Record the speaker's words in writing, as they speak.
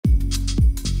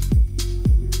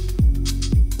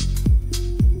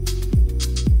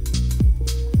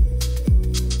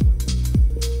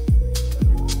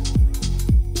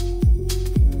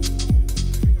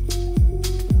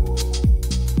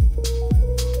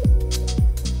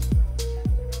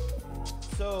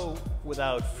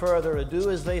without further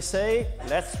ado, as they say,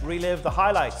 let's relive the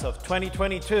highlights of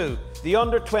 2022. The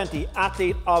Under-20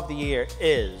 Athlete of the Year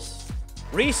is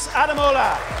Reece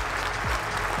Adamola.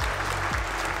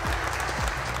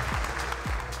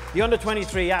 The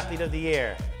Under-23 Athlete of the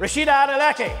Year, Rashida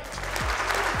Adeleke.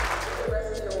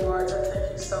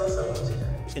 Thank you so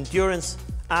much. Endurance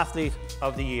Athlete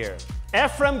of the Year,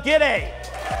 Ephraim Gidey.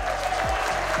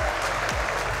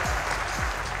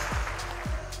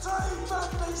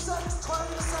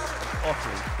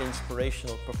 Utterly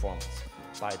inspirational performance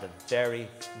by the very,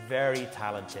 very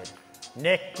talented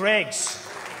Nick Griggs.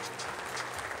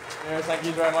 Yeah, thank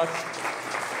you very much.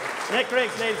 Nick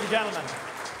Griggs, ladies and gentlemen.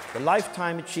 The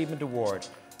Lifetime Achievement Award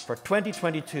for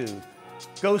 2022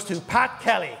 goes to Pat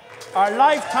Kelly, our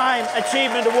Lifetime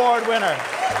Achievement Award winner.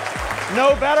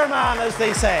 No better man, as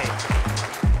they say.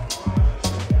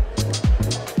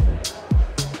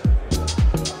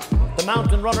 The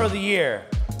Mountain Runner of the Year,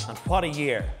 and what a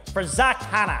year, for Zach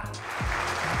Hanna.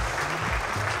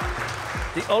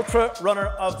 The Ultra Runner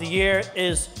of the Year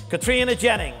is Katrina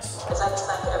Jennings. I'd like to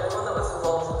thank everyone that was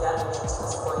involved in getting me to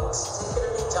this point,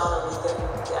 particularly John O'Regan,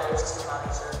 the Irish team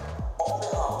manager. On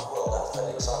behalf of World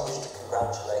Athletics, I wish to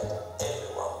congratulate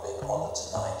everyone being honoured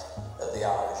tonight at the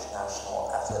Irish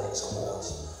National Athletics Awards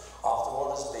after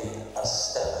what has been a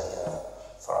stellar year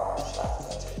for Irish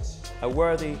athletics. A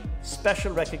worthy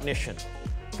special recognition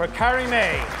for Carrie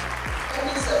May.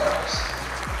 Thank you so much.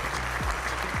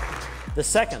 The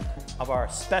second of our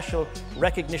special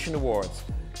recognition awards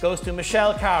goes to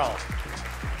Michelle Carroll,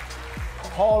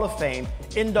 Hall of Fame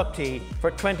inductee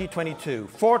for 2022,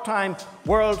 four-time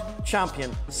world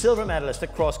champion, silver medalist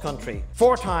at cross country,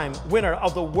 four-time winner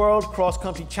of the World Cross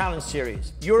Country Challenge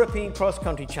Series, European cross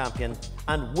country champion,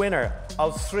 and winner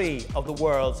of 3 of the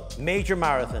world's major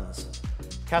marathons,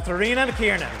 Katharina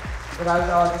McKiernan. Without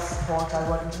all this support, I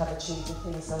wouldn't have achieved the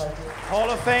things that I did. Hall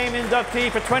of Fame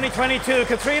inductee for 2022,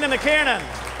 Katharina McKiernan.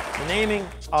 The naming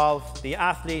of the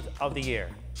Athlete of the Year,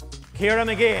 Ciara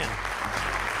McGeehan.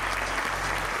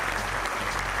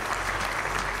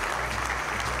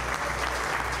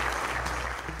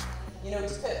 You know,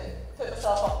 to put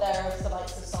myself up there with the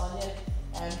likes of Sonia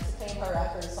and to claim her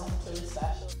record is something truly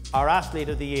special. Our Athlete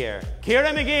of the Year,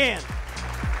 Ciara McGeehan.